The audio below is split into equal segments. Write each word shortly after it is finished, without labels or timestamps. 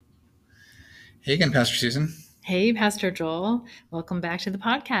Hey again, Pastor Susan. Hey, Pastor Joel. Welcome back to the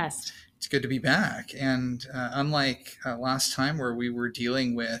podcast. It's good to be back. And unlike last time where we were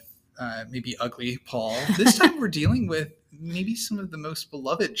dealing with maybe ugly Paul, this time we're dealing with maybe some of the most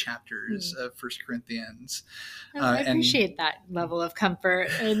beloved chapters of First Corinthians. I And appreciate that level of comfort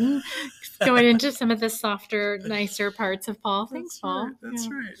and going into some of the softer, nicer parts of Paul. Thanks, Paul. That's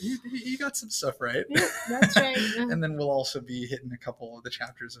right. You got some stuff right. Yeah, that's right. And then we'll also be hitting a couple of the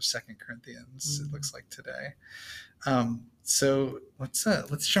chapters of Second Corinthians, it looks like today. So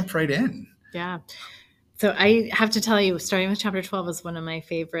let's jump right in. Yeah. So I have to tell you, starting with chapter 12 is one of my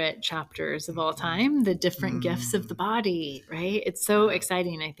favorite chapters of all time, the different gifts of the body, right? It's so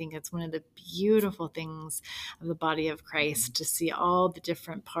exciting. I think it's one of the beautiful things of the body of Christ to see all the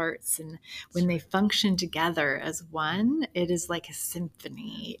different parts. And when they function together as one, it is like a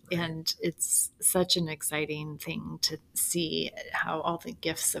symphony. And it's such an exciting thing to see how all the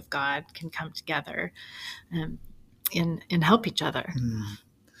gifts of God can come together and help each other.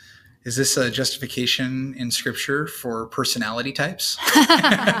 Is this a justification in Scripture for personality types?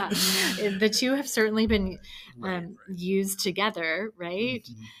 The two have certainly been used together, right?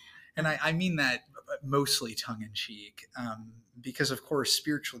 Mm-hmm. And I mean that mostly tongue-in-cheek, because of course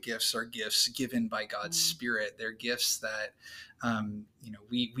spiritual gifts are gifts given by God's Spirit. They're gifts that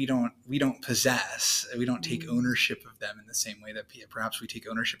we don't possess. We don't take ownership of them in the same way that perhaps we take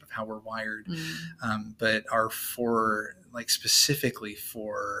ownership of how we're wired, but are for specifically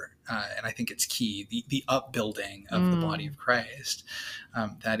for, and I think it's key, the upbuilding of the body of Christ.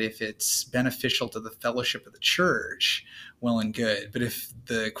 That if it's beneficial to the fellowship of the church, well and good. But if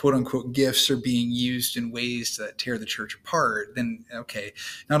the quote unquote gifts are being used in ways that tear the church apart, then okay,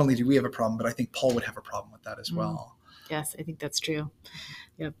 not only do we have a problem, but I think Paul would have a problem with that as well. Yes, I think that's true.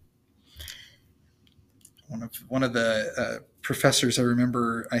 Yep. One of the professors I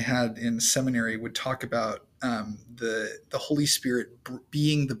remember I had in seminary would talk about the Holy Spirit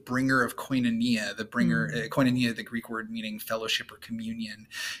being the bringer of koinonia, koinonia, the Greek word meaning fellowship or communion,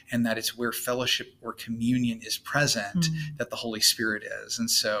 and that it's where fellowship or communion is present that the Holy Spirit is.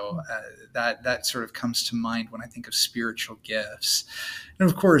 And so that sort of comes to mind when I think of spiritual gifts. And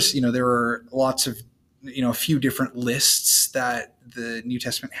of course, there are lots of a few different lists that the New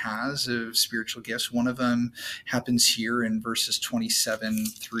Testament has of spiritual gifts. One of them happens here in verses 27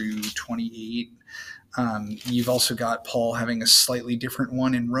 through 28. You've also got Paul having a slightly different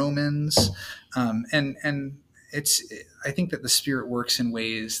one in Romans. And I think that the Spirit works in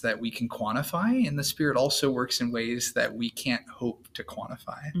ways that we can quantify, and the Spirit also works in ways that we can't hope to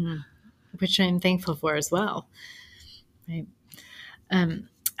quantify. Which I'm thankful for as well. Right.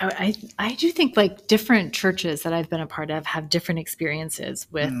 I do think different churches that I've been a part of have different experiences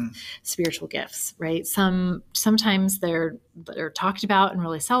with spiritual gifts, right? Sometimes they're talked about and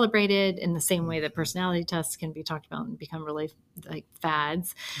really celebrated in the same way that personality tests can be talked about and become really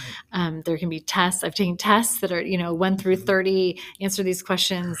fads. Right. There can be tests. I've taken tests that are, 1 through 30, answer these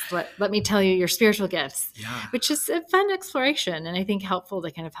questions. Let me tell you your spiritual gifts, which is a fun exploration. And I think helpful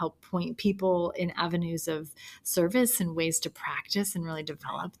to kind of help point people in avenues of service and ways to practice and really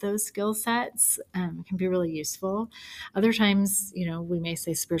develop those skill sets. Can be really useful. Other times, we may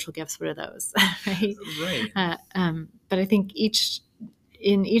say spiritual gifts, what are those? Right. Right. But I think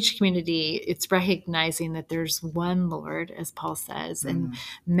in each community, it's recognizing that there's one Lord, as Paul says, and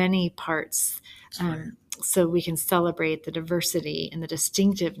many parts. So we can celebrate the diversity and the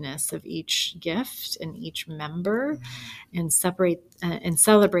distinctiveness of each gift and each member, and separate and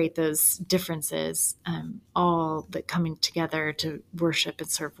celebrate those differences, all that coming together to worship and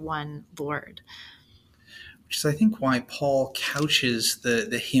serve one Lord. Which is, I think, why Paul couches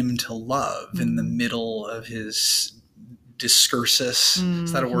the hymn to love in the middle of his discursus,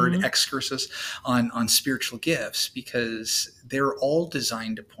 is that a word, excursus, on spiritual gifts, because they're all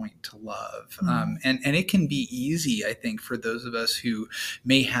designed to point to love. And it can be easy, I think, for those of us who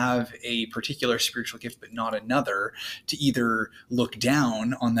may have a particular spiritual gift but not another, to either look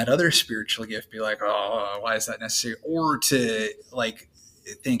down on that other spiritual gift, be like, oh, why is that necessary? Or to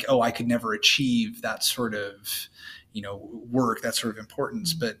think, oh, I could never achieve that sort of work, that sort of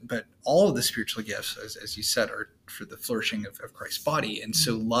importance. But all of the spiritual gifts, as you said, are for the flourishing of Christ's body. And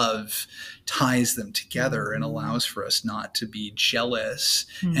so love ties them together and allows for us not to be jealous,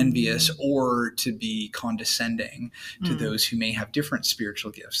 envious, or to be condescending to those who may have different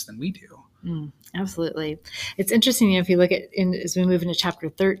spiritual gifts than we do. Absolutely. It's interesting, if you look at, as we move into chapter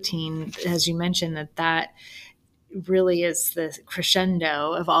 13, as you mentioned, that really is the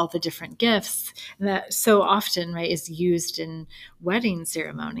crescendo of all the different gifts that so often, right, is used in wedding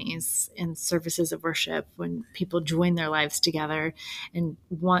ceremonies and services of worship when people join their lives together and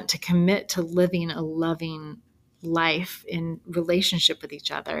want to commit to living a loving life in relationship with each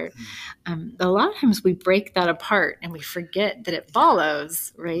other. A lot of times we break that apart and we forget that it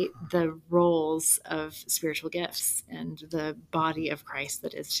follows, right, the roles of spiritual gifts and the body of Christ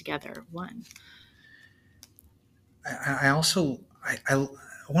that is together one. I also,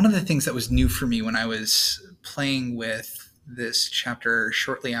 one of the things that was new for me when I was playing with this chapter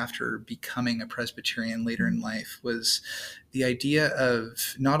shortly after becoming a Presbyterian later in life was the idea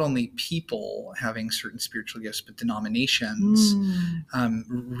of not only people having certain spiritual gifts, but denominations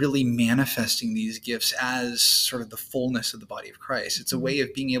really manifesting these gifts as sort of the fullness of the body of Christ. It's a way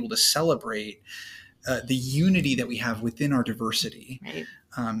of being able to celebrate the unity that we have within our diversity. Right.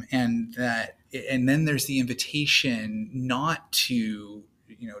 And then there's the invitation not to,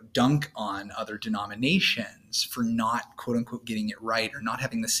 dunk on other denominations for not, quote unquote, getting it right or not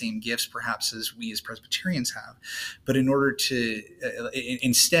having the same gifts perhaps as we as Presbyterians have, but in order to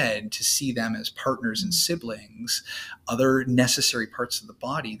instead to see them as partners and siblings, other necessary parts of the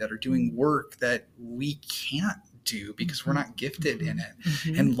body that are doing work that we can't do because we're not gifted in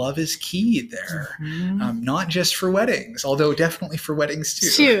it. And love is key there, not just for weddings, although definitely for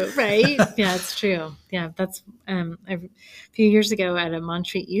weddings too. Right? Yeah, it's true. Yeah, that's a few years ago at a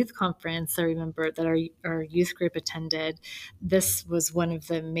Montreat Youth Conference, I remember that our youth group attended. This was one of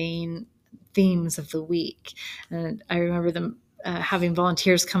the main themes of the week, and I remember them having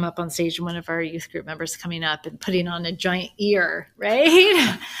volunteers come up on stage, and one of our youth group members coming up and putting on a giant ear,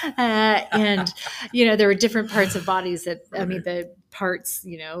 right? And, there were different parts of bodies that, the parts,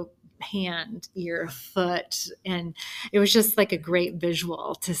 hand, ear, foot. And it was just like a great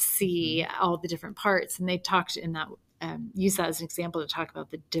visual to see all the different parts. And they talked in that, use that as an example to talk about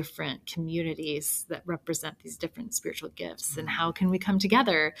the different communities that represent these different spiritual gifts and how can we come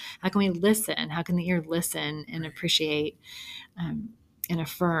together? How can we listen? How can the ear listen and appreciate and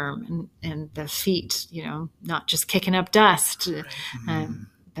affirm and the feet, not just kicking up dust,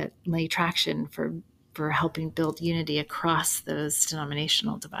 but lay traction for helping build unity across those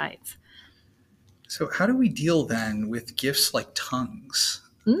denominational divides. So how do we deal then with gifts like tongues?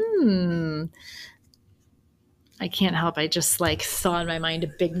 I can't help. I just saw in my mind a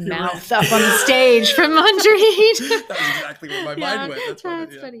big mouth up on the stage from Montreat. That was exactly where my mind went.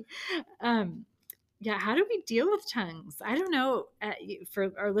 That's funny. How do we deal with tongues? I don't know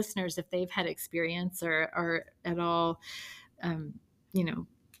for our listeners if they've had experience or at all,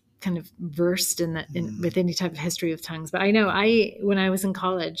 kind of versed with any type of history of tongues. But I know when I was in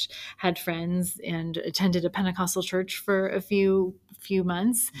college, had friends and attended a Pentecostal church for a few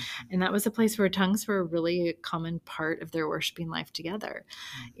months. And that was a place where tongues were really a common part of their worshiping life together.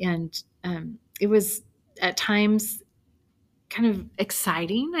 And it was at times kind of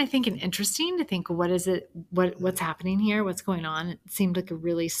exciting, I think, and interesting to think, what is it? What's happening here? What's going on? It seemed like a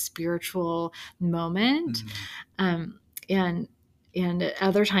really spiritual moment. And at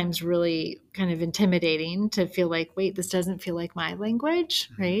other times really kind of intimidating to feel like, wait, this doesn't feel like my language,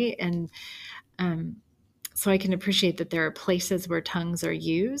 right? And so I can appreciate that there are places where tongues are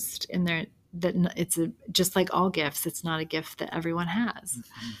used, and that it's just like all gifts, it's not a gift that everyone has.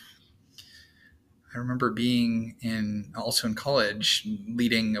 I remember being also in college,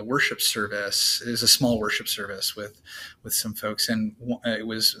 leading a worship service. It was a small worship service with some folks, and it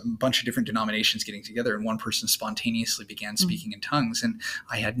was a bunch of different denominations getting together, and one person spontaneously began speaking in tongues, and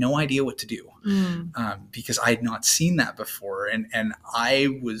I had no idea what to do because I had not seen that before, and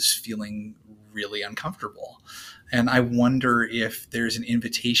I was feeling really uncomfortable. And I wonder if there's an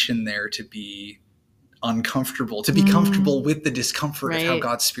invitation there to be uncomfortable, to be comfortable with the discomfort of how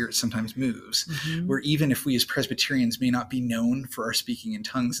God's Spirit sometimes moves, where even if we as Presbyterians may not be known for our speaking in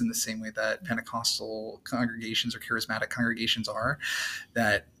tongues in the same way that Pentecostal congregations or charismatic congregations are,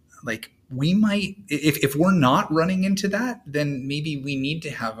 that we might, if we're not running into that, then maybe we need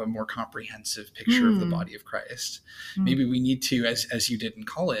to have a more comprehensive picture of the body of Christ. Maybe we need to, as you did in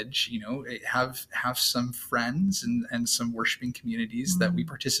college, have some friends and some worshiping communities that we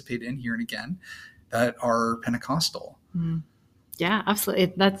participate in here and again that are Pentecostal. Yeah,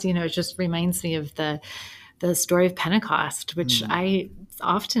 absolutely. That's, it just reminds me of the story of Pentecost, which I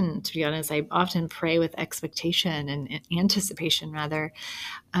often, to be honest, I often pray with expectation and anticipation rather,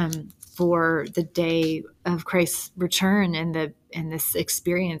 for the day of Christ's return and this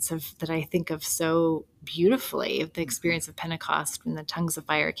experience that I think of so beautifully, of the experience of Pentecost when the tongues of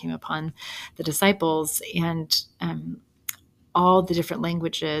fire came upon the disciples. And all the different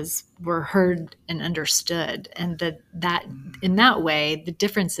languages were heard and understood, and that in that way the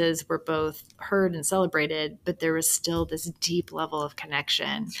differences were both heard and celebrated, but there was still this deep level of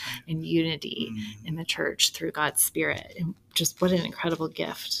connection and unity in the church through God's Spirit. And just what an incredible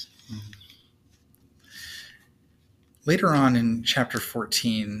gift. Later on in chapter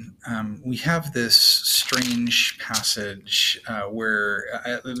 14, we have this strange passage where,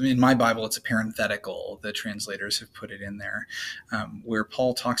 in my Bible, it's a parenthetical. The translators have put it in there, where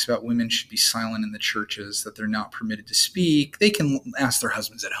Paul talks about women should be silent in the churches, that they're not permitted to speak. They can ask their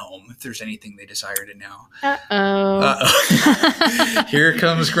husbands at home if there's anything they desire to know. Uh-oh. Here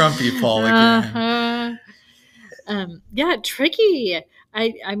comes grumpy Paul again. Yeah, tricky.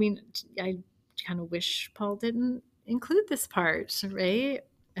 I mean, I kind of wish Paul didn't include this part, right?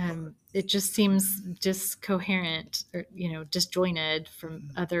 It just seems discoherent or, disjointed from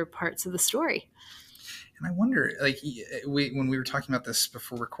other parts of the story. And I wonder, when we were talking about this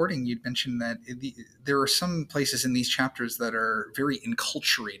before recording, you'd mentioned that there are some places in these chapters that are very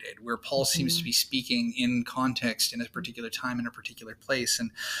enculturated, where Paul seems to be speaking in context in a particular time in a particular place.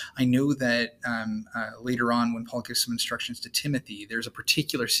 And I know that later on, when Paul gives some instructions to Timothy, there's a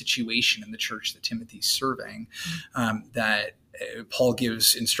particular situation in the church that Timothy's serving that Paul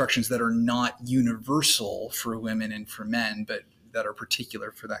gives instructions that are not universal for women and for men, but that are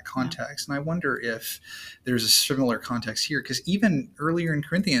particular for that context. And I wonder if there's a similar context here, because even earlier in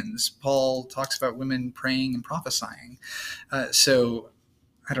Corinthians, Paul talks about women praying and prophesying. So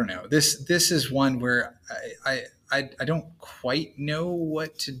I don't know. This is one where I don't quite know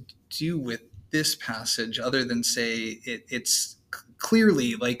what to do with this passage, other than say it's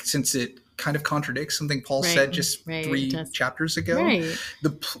clearly, since it kind of contradicts something Paul said just 3 chapters ago. Right.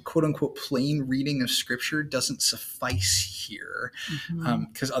 The quote unquote plain reading of Scripture doesn't suffice here,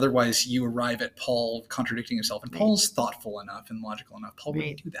 because otherwise you arrive at Paul contradicting himself. And Paul's thoughtful enough and logical enough. Paul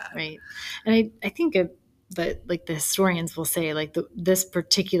wouldn't do that. Right. And I think that the historians will say this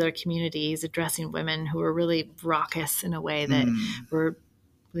particular community is addressing women who are really raucous in a way that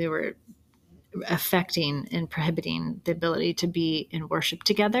they were affecting and prohibiting the ability to be in worship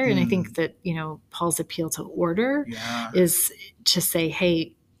together. And I think that, Paul's appeal to order is to say,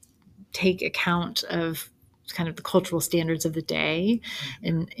 hey, take account of kind of the cultural standards of the day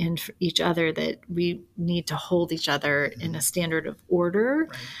and for each other, that we need to hold each other in a standard of order,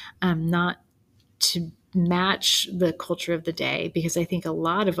 not to match the culture of the day, because I think a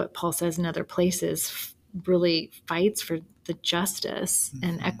lot of what Paul says in other places really fights for the justice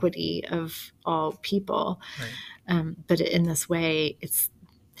and equity of all people. But in this way,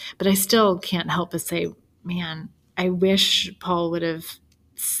 but I still can't help but say, man, I wish Paul would have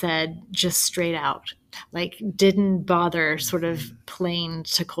said just straight out, didn't bother sort of playing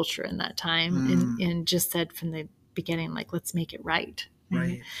to culture in that time and just said from the beginning, let's make it right.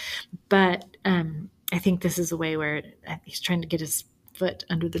 Right. But I think this is a way where he's trying to get his foot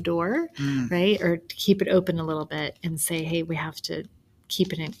under the door, right? Or to keep it open a little bit and say, hey, we have to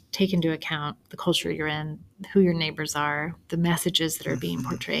take into account the culture you're in, who your neighbors are, the messages that are being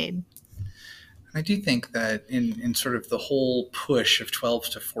portrayed. And I do think that in sort of the whole push of 12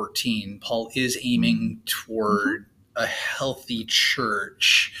 to 14, Paul is aiming toward a healthy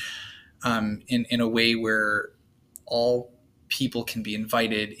church in a way where all people can be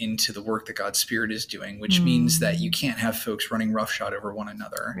invited into the work that God's Spirit is doing, which means that you can't have folks running roughshod over one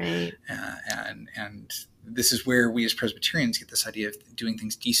another. Right. And this is where we as Presbyterians get this idea of doing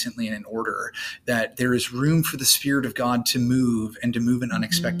things decently and in order, that there is room for the Spirit of God to move and to move in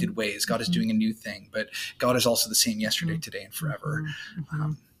unexpected ways. God is doing a new thing, but God is also the same yesterday, today, and forever.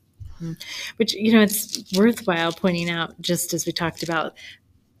 Which, it's worthwhile pointing out, just as we talked about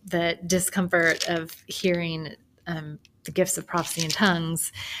the discomfort of hearing the gifts of prophecy and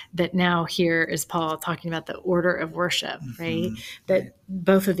tongues, that now here is Paul talking about the order of worship, right? That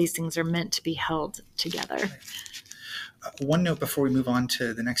both of these things are meant to be held together. One note before we move on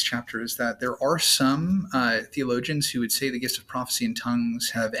to the next chapter is that there are some theologians who would say the gifts of prophecy and tongues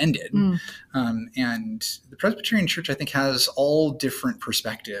have ended. And the Presbyterian Church, I think, has all different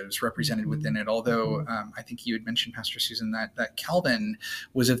perspectives represented within it. Although I think you had mentioned, Pastor Susan, that Calvin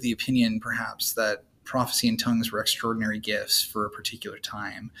was of the opinion perhaps that prophecy and tongues were extraordinary gifts for a particular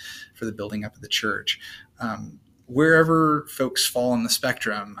time for the building up of the church. Wherever folks fall on the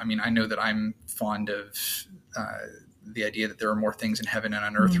spectrum, I mean, I know that I'm fond of the idea that there are more things in heaven and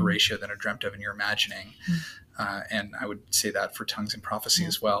on earth, Horatio, than are dreamt of in your imagining. And I would say that for tongues and prophecy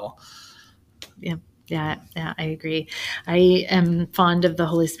as well. Yeah, I agree. I am fond of the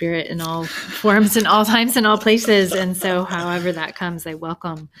Holy Spirit in all forms and all times and all places. And so however that comes, I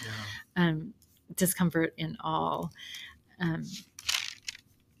welcome discomfort in all.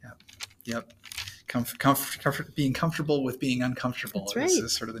 Yep. Being comfortable with being uncomfortable. That's right. This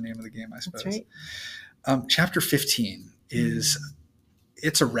is sort of the name of the game, I suppose. That's right. Chapter 15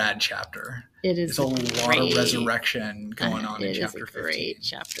 it's a rad chapter. It is. There's a lot of resurrection going on in chapter 15. It is a great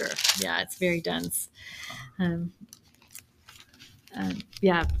chapter. Yeah, it's very dense.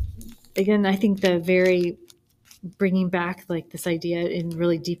 Again, I think the very bringing back like this idea and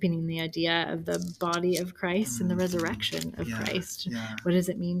really deepening the idea of the body of Christ and the resurrection of Christ. Yeah. What does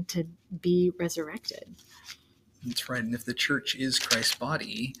it mean to be resurrected? That's right. And if the church is Christ's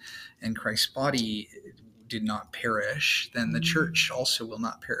body and Christ's body did not perish, then the church also will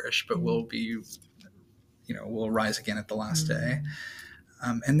not perish, but will be, will rise again at the last day.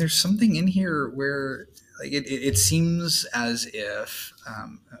 And there's something in here where like it seems as if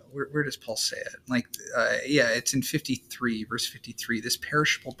where does Paul say it? It's in 53, verse 53. This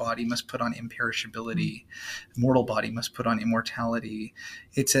perishable body must put on imperishability, mortal body must put on immortality.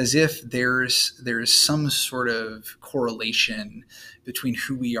 It's as if there's some sort of correlation between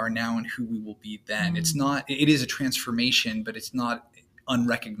who we are now and who we will be then. It's not. It is a transformation, but it's not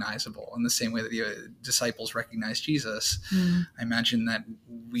unrecognizable in the same way that the disciples recognized Jesus. I imagine that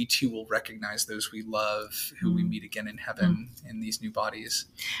we too will recognize those we love who we meet again in heaven in these new bodies.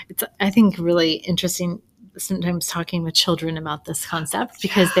 It's, I think, really interesting sometimes talking with children about this concept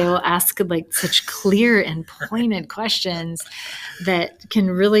because they will ask like such clear and pointed questions that can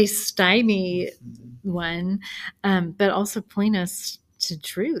really stymie one, but also point us to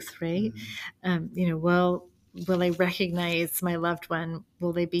truth, right? Will I recognize my loved one?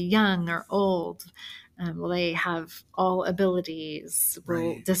 Will they be young or old? Will they have all abilities?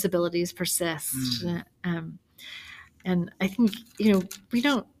 Will disabilities persist? And I think,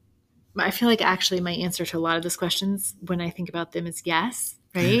 I feel like actually my answer to a lot of those questions when I think about them is yes,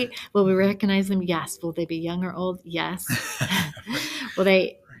 right? Will we recognize them? Yes. Will they be young or old? Yes.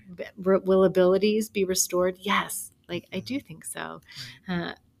 Will abilities be restored? Yes. Like, I do think so.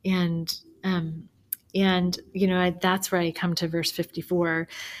 And that's where I come to verse 54.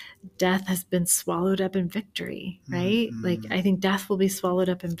 Death has been swallowed up in victory, right? Like, I think death will be swallowed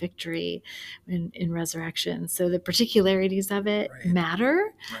up in victory in resurrection. So the particularities of it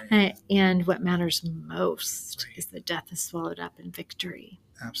matter. And what matters most is that death is swallowed up in victory.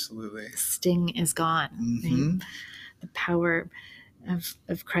 Absolutely. The sting is gone. Right? The power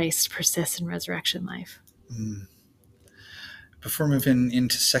of Christ persists in resurrection life. Before moving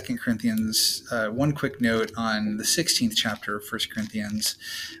into 2 Corinthians, one quick note on the 16th chapter of 1 Corinthians.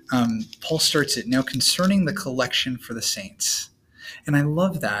 Paul starts it, now concerning the collection for the saints. And I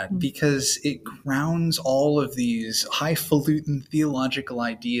love that because it grounds all of these highfalutin theological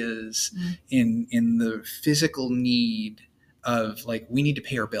ideas in the physical need of like, we need to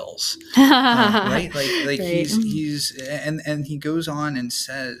pay our bills, right? Like he's and he goes on and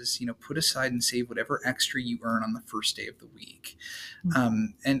says, put aside and save whatever extra you earn on the first day of the week.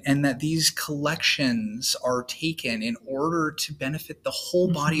 And that these collections are taken in order to benefit the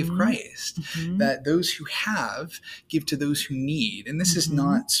whole body of Christ, that those who have give to those who need. And this is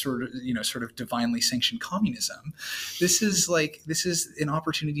not sort of divinely sanctioned communism. This is an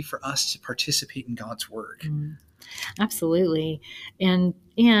opportunity for us to participate in God's work. Absolutely. And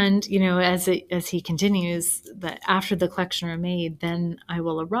as he continues, that after the collection are made, then I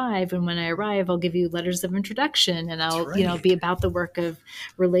will arrive. And when I arrive, I'll give you letters of introduction and I'll, be about the work of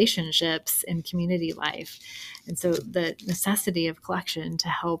relationships and community life. And so the necessity of collection to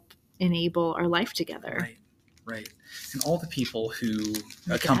help enable our life together. Right. And all the people who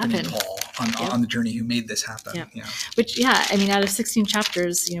accompanied Paul on the journey who made this happen. Yep. Which, out of 16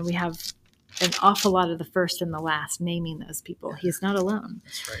 chapters, we have an awful lot of the first and the last naming those people. He's not alone.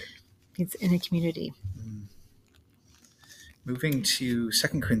 That's right. He's in a community. Moving to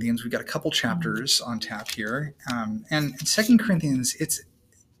 2 Corinthians, we've got a couple chapters on tap here. And 2 Corinthians,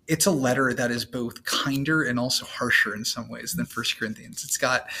 it's a letter that is both kinder and also harsher in some ways than 1 Corinthians. It's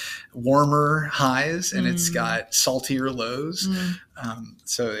got warmer highs and it's got saltier lows.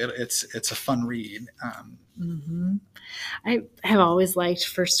 So it's a fun read. I have always liked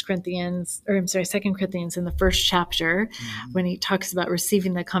 2 Corinthians in the first chapter when he talks about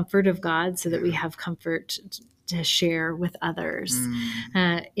receiving the comfort of God so that we have comfort to share with others.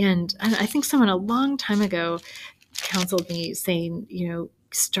 And I think someone a long time ago counseled me saying,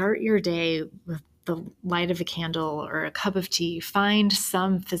 start your day with the light of a candle or a cup of tea. Find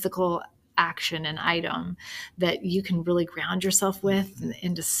some physical action and item that you can really ground yourself with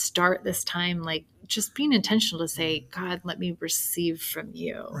and to start this time, like just being intentional to say, God, let me receive from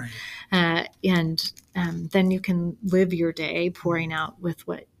you. And then you can live your day pouring out with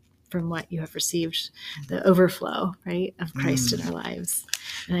what from what you have received, the overflow, right, of Christ in our lives.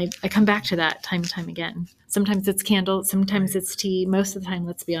 And I come back to that time and time again. Sometimes it's candles, sometimes it's tea. Most of the time,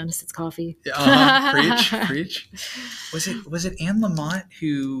 let's be honest, it's coffee. Preach. Was it Anne Lamott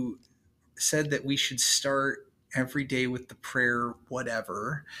who said that we should start every day with the prayer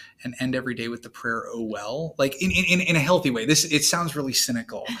whatever and end every day with the prayer oh well, like in a healthy way? It sounds really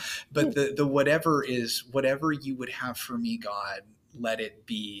cynical, but the whatever is whatever you would have for me, God, let it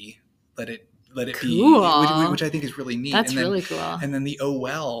be, let it cool. be, which I think is really neat. That's really cool. And then the oh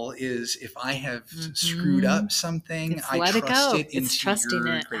well is, if I have screwed up something, I trust it into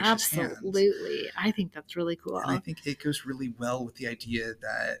your gracious hands. Absolutely. I think that's really cool. And I think it goes really well with the idea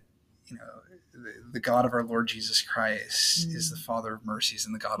that, the God of our Lord Jesus Christ is the Father of mercies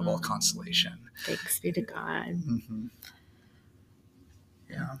and the God of all consolation. Thanks be to God. Mm-hmm.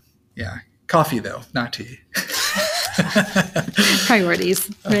 Yeah. Coffee though, not tea. Priorities,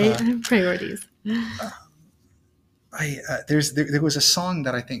 right? Priorities. There was a song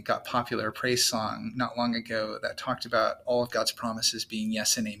that I think got popular, a praise song, not long ago that talked about all of God's promises being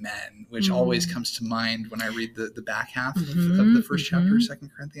yes and amen, which always comes to mind when I read the back half of the first chapter of 2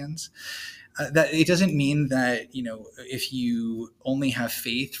 Corinthians. That it doesn't mean that, if you only have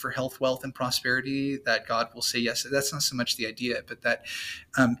faith for health, wealth, and prosperity, that God will say yes. That's not so much the idea, but that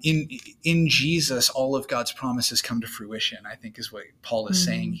in Jesus, all of God's promises come to fruition, I think is what Paul is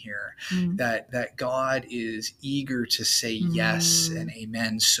saying here. That God is eager to say yes and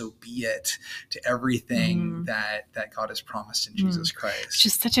amen, so be it, to everything that God has promised in Jesus Christ. It's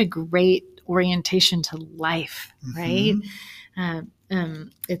just such a great orientation to life, right?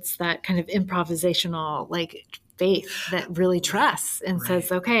 It's that kind of improvisational, like, faith that really trusts and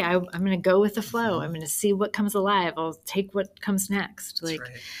says, okay, I'm going to go with the flow. I'm going to see what comes alive. I'll take what comes next.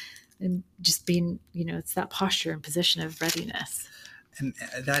 And just being, it's that posture and position of readiness. And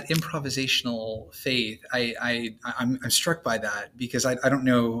that improvisational faith, I'm struck by that, because I don't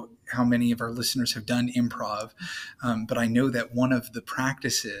know how many of our listeners have done improv, but I know that one of the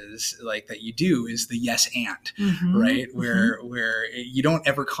practices like that you do is the yes and, right? Where you don't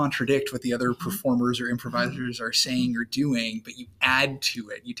ever contradict what the other performers or improvisers are saying or doing, but you add to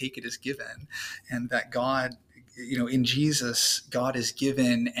it. You take it as given, and that God, in Jesus, God is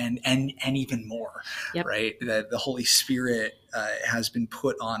given and even more, right? That the Holy Spirit has been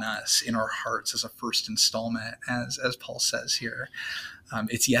put on us in our hearts as a first installment, as Paul says here.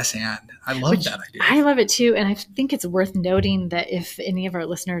 It's yes and. I love that idea. I love it too. And I think it's worth noting that if any of our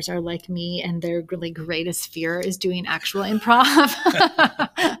listeners are like me and their really greatest fear is doing actual improv,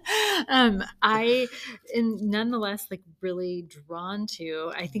 I am nonetheless really drawn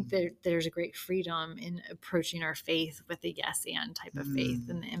to, I think there's a great freedom in approaching our faith with a yes and type of faith,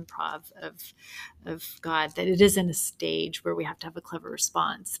 and the improv of God, that it isn't a stage where we have to have a clever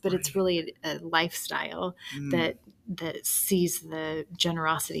response, but it's really a lifestyle that sees the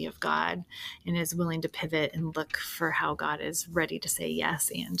generosity of God and is willing to pivot and look for how God is ready to say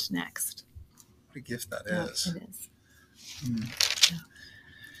yes and next. What a gift that is. It is.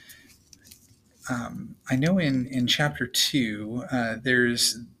 I know in chapter 2,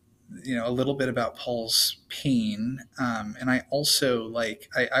 there's a little bit about Paul's pain, and I also I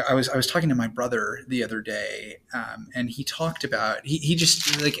was talking to my brother the other day, and he talked about he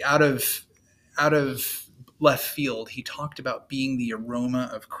just out of left field, he talked about being the aroma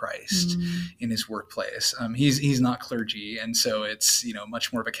of Christ in his workplace. He's not clergy, and so it's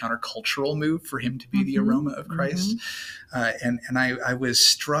much more of a countercultural move for him to be the aroma of Christ. And I was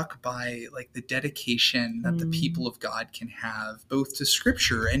struck by the dedication that the people of God can have both to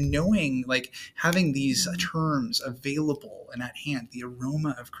Scripture and knowing, having these terms available and at hand, the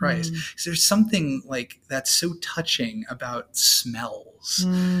aroma of Christ. Because there's something that's so touching about smells.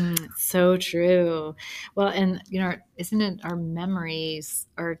 So true. Well, and isn't it our memories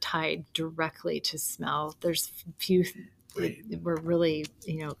are tied directly to smell? There's few where really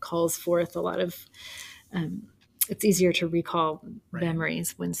calls forth a lot of. It's easier to recall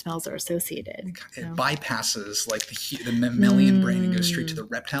memories when smells are associated. It bypasses the mammalian brain and goes straight to the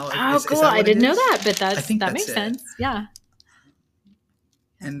reptile. Oh, cool! I didn't know that, but that makes sense. Yeah.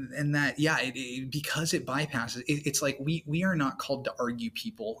 And that, because it bypasses, it's we are not called to argue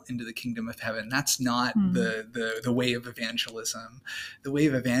people into the kingdom of heaven. That's not the way of evangelism. The way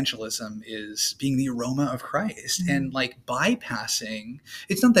of evangelism is being the aroma of Christ, and bypassing.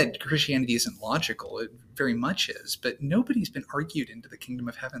 It's not that Christianity isn't logical. It very much is, but nobody's been argued into the kingdom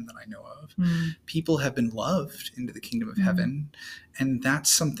of heaven that I know of. People have been loved into the kingdom of heaven, and that's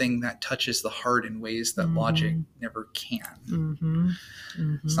something that touches the heart in ways that logic never can.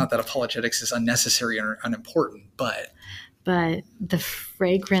 It's not that apologetics is unnecessary or unimportant, but but the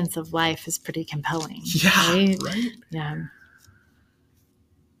fragrance of life is pretty compelling. Yeah, right? Yeah.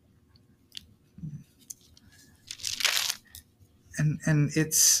 And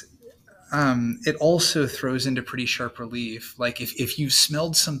it's it also throws into pretty sharp relief. Like if you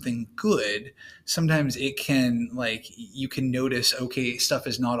smelled something good, sometimes it can, like, you can notice, okay, stuff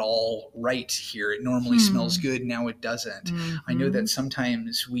is not all right here. It normally smells good. Now it doesn't. Mm-hmm. I know that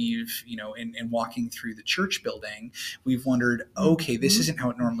sometimes we've, in walking through the church building, we've wondered, okay, this isn't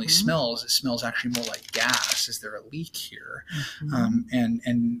how it normally smells. It smells actually more like gas. Is there a leak here?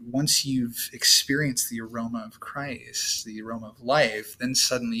 And once you've experienced the aroma of Christ, the aroma of life, then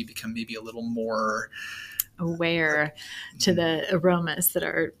suddenly you become maybe a little more aware to the aromas that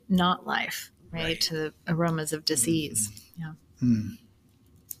are not life, right? To the aromas of disease. Yeah.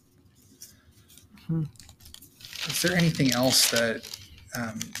 Is there anything else that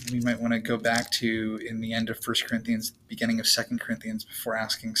we might want to go back to in the end of 1 Corinthians, beginning of 2 Corinthians, before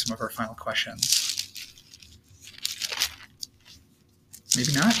asking some of our final questions?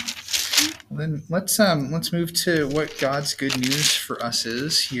 Maybe not. Well, then let's move to what God's good news for us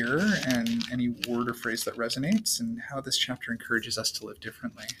is here, and any word or phrase that resonates, and how this chapter encourages us to live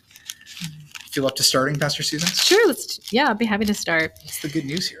differently. Feel up to starting, Pastor Susan? Sure. I'll be happy to start. What's the good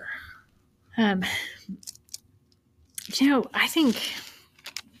news here? I think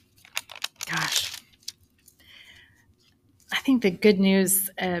the good news,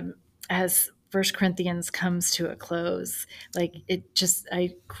 as 1 Corinthians comes to a close, like it just,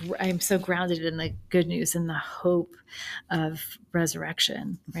 I'm so grounded in the good news and the hope of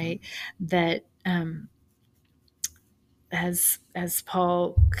resurrection, right? That as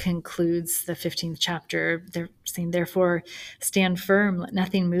Paul concludes the 15th chapter, they're saying, therefore, stand firm, let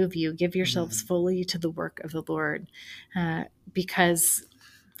nothing move you, give yourselves fully to the work of the Lord, because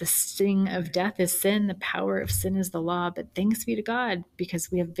the sting of death is sin, the power of sin is the law, but thanks be to God,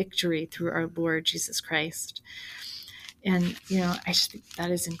 because we have victory through our Lord Jesus Christ. And, I just think that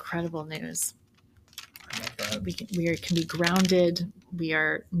is incredible news. I love that. We can be grounded, we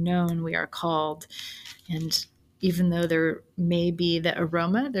are known, we are called, and even though there may be the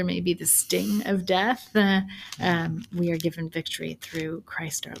aroma, there may be the sting of death, we are given victory through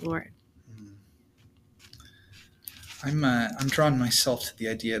Christ our Lord. I'm drawn myself to the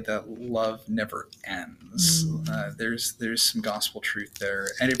idea that love never ends. There's some gospel truth there,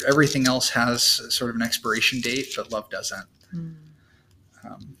 and everything else has sort of an expiration date, but love doesn't.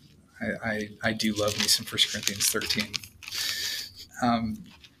 I do love me some 1 Corinthians 13.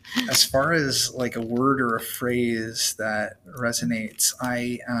 As far as like a word or a phrase that resonates,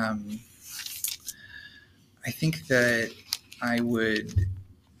 I think that I would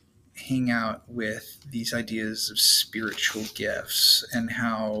hang out with these ideas of spiritual gifts and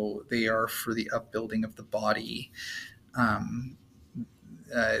how they are for the upbuilding of the body.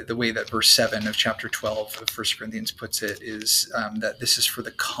 The way that verse 7 of chapter 12 of 1 Corinthians puts it is that this is for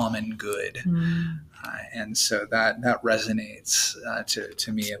the common good. And so that resonates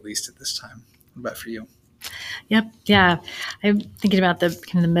to me, at least at this time. What about for you? Yep. Yeah. I'm thinking about the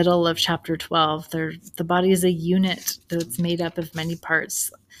kind of the middle of chapter 12. The body is a unit, though it's made up of many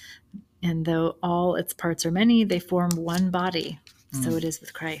parts. And though all its parts are many, they form one body. So it is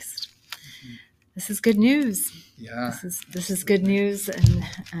with Christ. This is good news. Yeah. This is good news,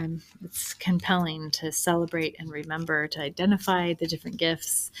 and it's compelling to celebrate and remember, to identify the different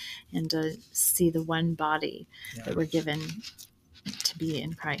gifts, and to see the one body that we're given to be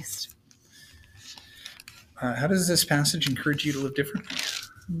in Christ. How does this passage encourage you to live differently?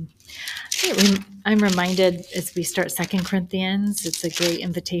 I'm reminded as we start 2 Corinthians, it's a great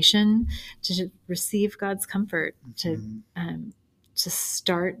invitation to receive God's comfort, to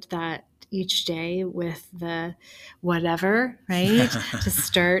start that each day with the whatever, right? To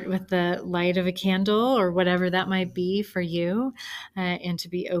start with the light of a candle or whatever that might be for you, and to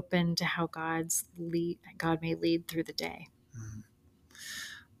be open to how God may lead through the day.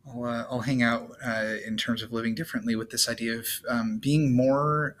 I'll hang out in terms of living differently with this idea of being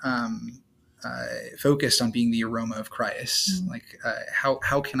more focused on being the aroma of Christ. Like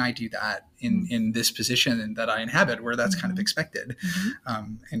how can I do that in this position that I inhabit, where that's kind of expected,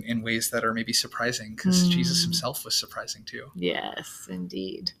 in ways that are maybe surprising, because Jesus himself was surprising too. Yes,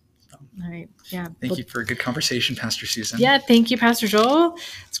 indeed. All right. Yeah. Thank you for a good conversation, Pastor Susan. Yeah. Thank you, Pastor Joel.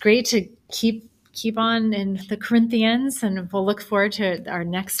 It's great to keep on in the Corinthians, and we'll look forward to our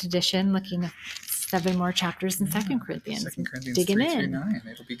next edition, looking at 7 more chapters in 2 Corinthians. 2 Corinthians digging 3 in. through 9.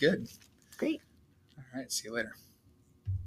 It'll be good. Great. All right. See you later.